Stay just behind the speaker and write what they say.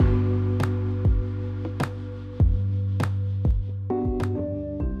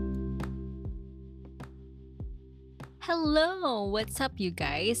Hello! What's up, you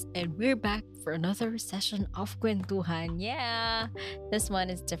guys? And we're back for another session of Kwentuhan. Yeah, this one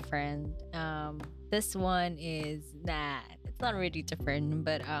is different. This one is it's not really different,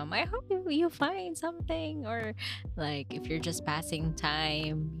 but I hope you find something, or like if you're just passing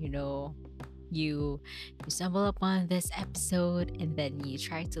time, you stumble upon this episode and then you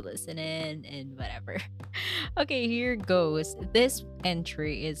try to listen in and whatever. Okay, here goes. This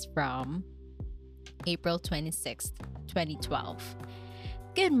entry is from April 26th, 2012.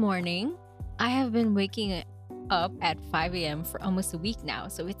 Good morning. I have been waking up at 5 a.m. for almost a week now,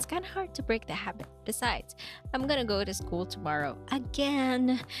 so it's kind of hard to break the habit. Besides, I'm gonna go to school tomorrow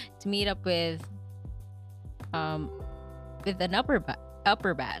again to meet up with an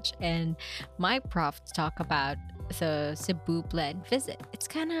upper batch and my prof to talk about the Cebu blend visit. It's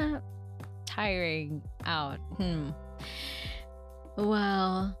kind of tiring out.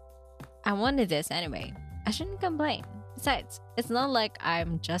 Well, I wanted this anyway. I shouldn't complain. Besides, it's not like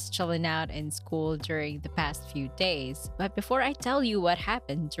I'm just chilling out in school during the past few days. But before I tell you what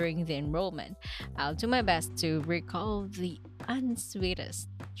happened during the enrollment, I'll do my best to recall the unsweetest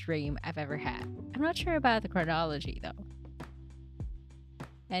dream I've ever had. I'm not sure about the chronology though.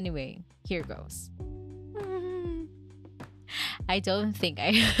 Anyway, here goes. I don't think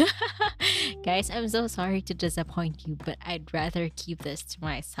I. Guys, I'm so sorry to disappoint you, but I'd rather keep this to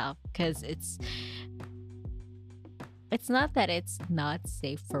myself because it's not that it's not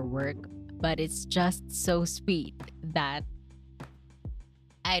safe for work, but it's just so sweet that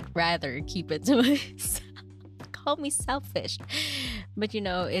I'd rather keep it to myself. Call me selfish. But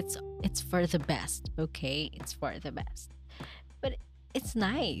it's for the best, okay? It's for the best. But it's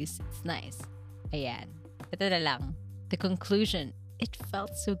nice. It's nice. Ayan. Ito na lang. The conclusion. It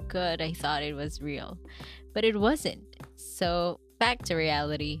felt so good, I thought it was real. But it wasn't. So, back to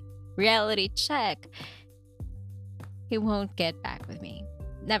reality. Reality check. He won't get back with me.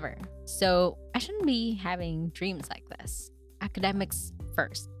 Never. So, I shouldn't be having dreams like this. Academics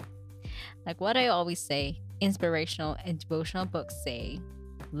first. Like what I always say, inspirational and devotional books say,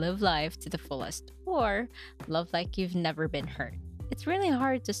 live life to the fullest or love like you've never been hurt. It's really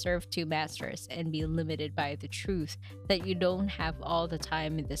hard to serve two masters and be limited by the truth that you don't have all the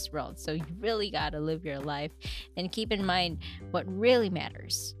time in this world. So you really gotta live your life and keep in mind what really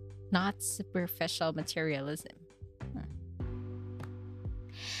matters, not superficial materialism.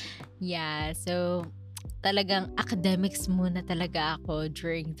 Yeah, so talagang academics muna talaga ako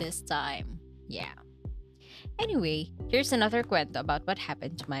during this time. Yeah. Anyway, here's another kwento about what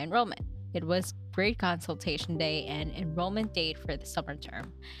happened to my enrollment. It was grade consultation day and enrollment date for the summer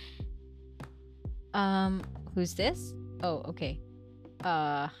term. Who's this? Oh, okay.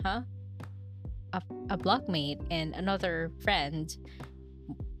 A blockmate and another friend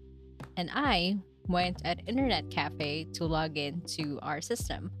and I went at internet cafe to log in to our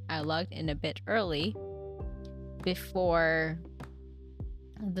system. I logged in a bit early before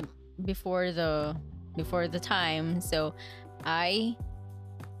the time, so I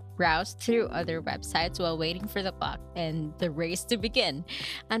browsed through other websites while waiting for the clock and the race to begin.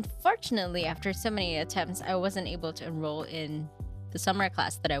 Unfortunately, after so many attempts, I wasn't able to enroll in the summer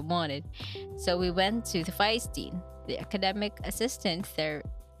class that I wanted. So we went to the Vice Dean. The academic assistant there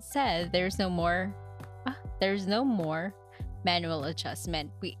said there's no more manual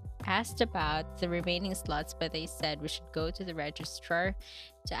adjustment. We asked about the remaining slots, but they said we should go to the registrar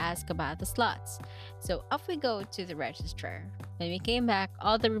to ask about the slots. So off we go to the registrar. When we came back,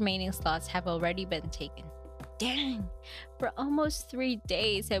 all the remaining slots have already been taken. Dang! For almost 3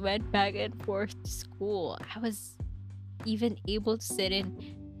 days, I went back and forth to school. I was even able to sit in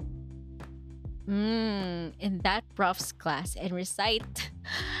that prof's class and recite.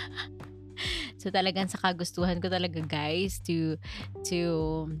 So talagang sa kagustuhan ko talaga, guys, to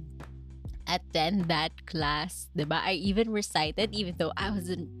attend that class, diba? I even recited even though I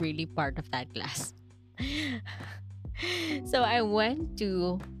wasn't really part of that class. So I went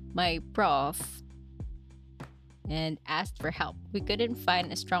to my prof and asked for help. We couldn't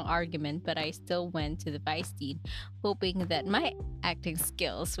find a strong argument, but I still went to the vice dean, hoping that my acting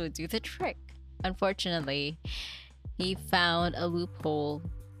skills would do the trick. Unfortunately, he found a loophole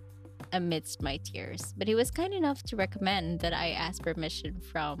amidst my tears, but he was kind enough to recommend that I ask permission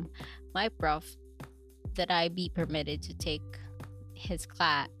from my prof that I be permitted to take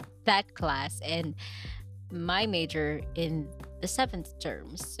that class and my major in the 7th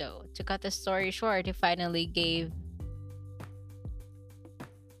term. So to cut the story short, he finally gave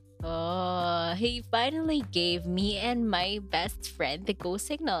me and my best friend the go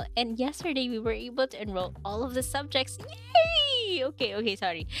signal, and yesterday we were able to enroll all of the subjects. Yay! Okay,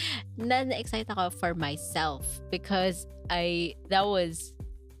 sorry. Na-excite ako for myself because that was,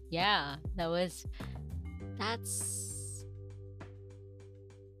 yeah, that's,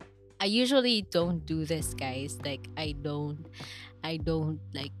 I usually don't do this, guys. Like, I don't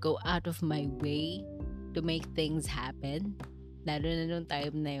like go out of my way to make things happen. Lalo na nung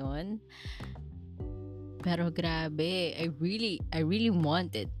time na yun. Pero grabe, I really I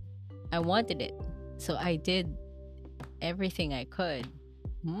wanted it. So I did everything I could.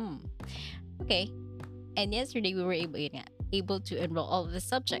 Hmm. Okay. And yesterday we were able to enroll all of the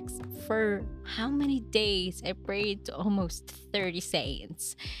subjects. For how many days? I prayed to almost 30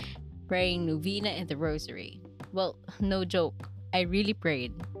 saints, praying novena and the rosary. Well, no joke. I really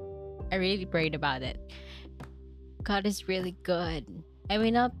prayed. I really prayed about it. God is really good. I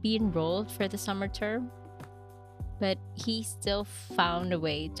may not be enrolled for the summer term, but He still found a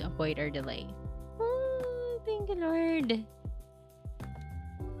way to avoid our delay. Oh, thank you, Lord.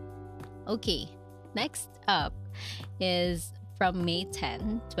 Okay, next up is from May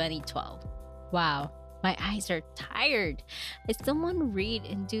 10, 2012. Wow, my eyes are tired. I still want to read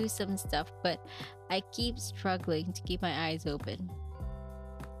and do some stuff, but I keep struggling to keep my eyes open.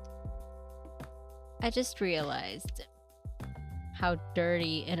 I just realized how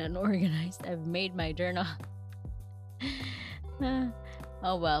dirty and unorganized I've made my journal.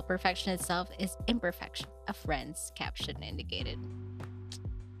 Oh well, perfection itself is imperfection. A friend's caption indicated.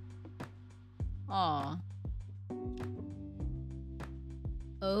 Aw.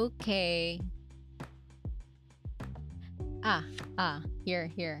 Okay.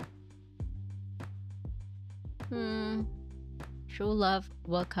 Here. Hmm. True love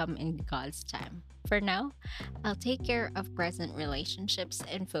will come in God's time. For now, I'll take care of present relationships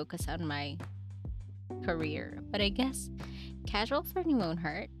and focus on my career. But I guess casual flirting won't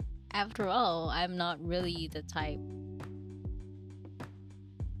hurt. After all, I'm not really the type.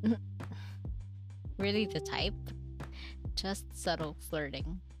 Really the type? Just subtle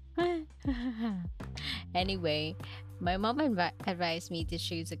flirting. Anyway, my mom advised me to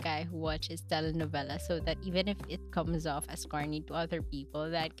choose a guy who watches telenovela so that even if it comes off as corny to other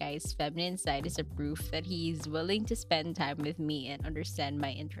people, that guy's feminine side is a proof that he's willing to spend time with me and understand my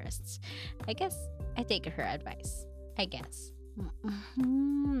interests. I guess I take her advice. I guess.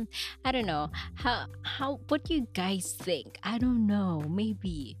 I don't know. How what do you guys think? I don't know.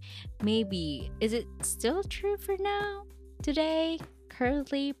 Maybe is it still true for now? Today?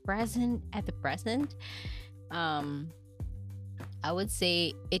 Currently present at the present? um I would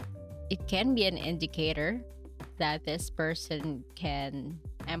say it can be an indicator that this person can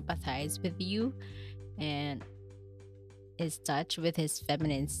empathize with you and is touched with his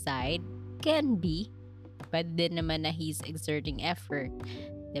feminine side. Can be, but din naman na he's exerting effort,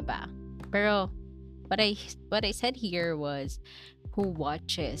 'di ba? Pero what I said here was who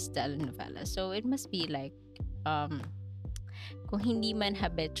watches telenovela. So it must be like, um kung hindi man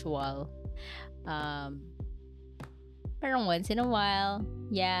habitual, um parang once in a while,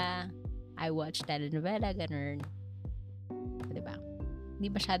 yeah, I watch telenovela, ganun. 'Di ba? Hindi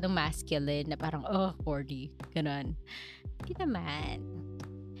masyadong masculine na parang, oh, corny, ganun. Hindi naman.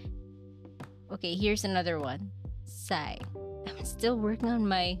 Okay, here's another one. Sigh. I'm still working on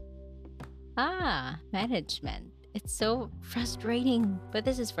my management. It's so frustrating, but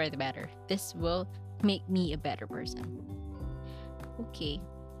this is for the better. This will make me a better person. Okay.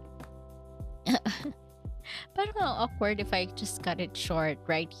 Parang awkward if I just cut it short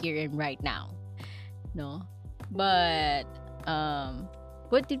right here and right now. No? But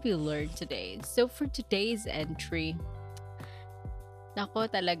what did we learn today? So for today's entry, nako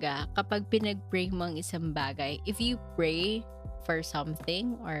talaga, kapag pinag-pray mo ang isang bagay, if you pray for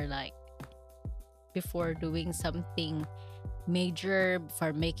something or like before doing something major,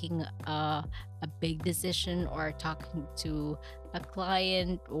 before making a big decision or talking to a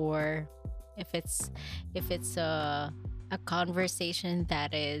client, or if it's a conversation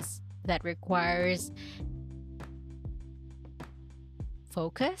that requires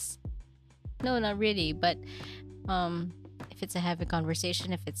focus, no, not really, but if it's a heavy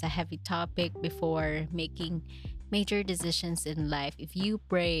conversation, if it's a heavy topic, before making major decisions in life, if you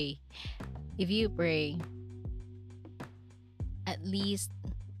pray, at least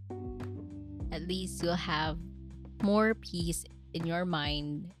you'll have more peace in your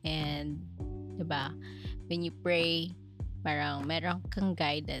mind. And diba, when you pray, parang meron kang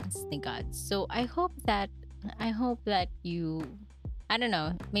guidance ni God. So I hope that you, I don't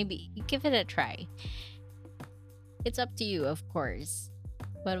know, maybe give it a try. It's up to you, of course.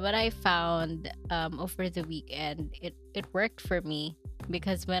 But what I found over the weekend, it worked for me,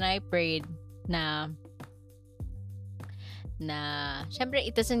 because when I prayed na na syempre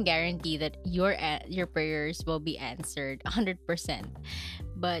it doesn't guarantee that your prayers will be answered 100%,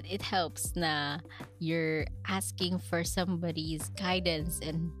 but it helps na you're asking for somebody's guidance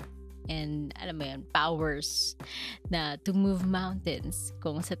and alam mo yun, powers na to move mountains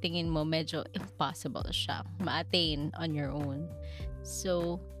kung sa tingin mo medyo impossible siya ma-attain on your own.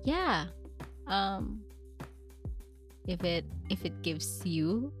 So yeah, um if it gives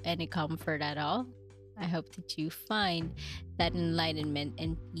you any comfort at all, I hope that you find that enlightenment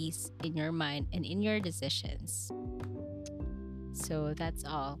and peace in your mind and in your decisions. So that's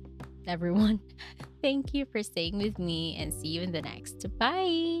all, everyone. Thank you for staying with me and see you in the next.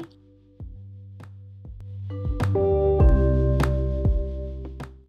 Bye.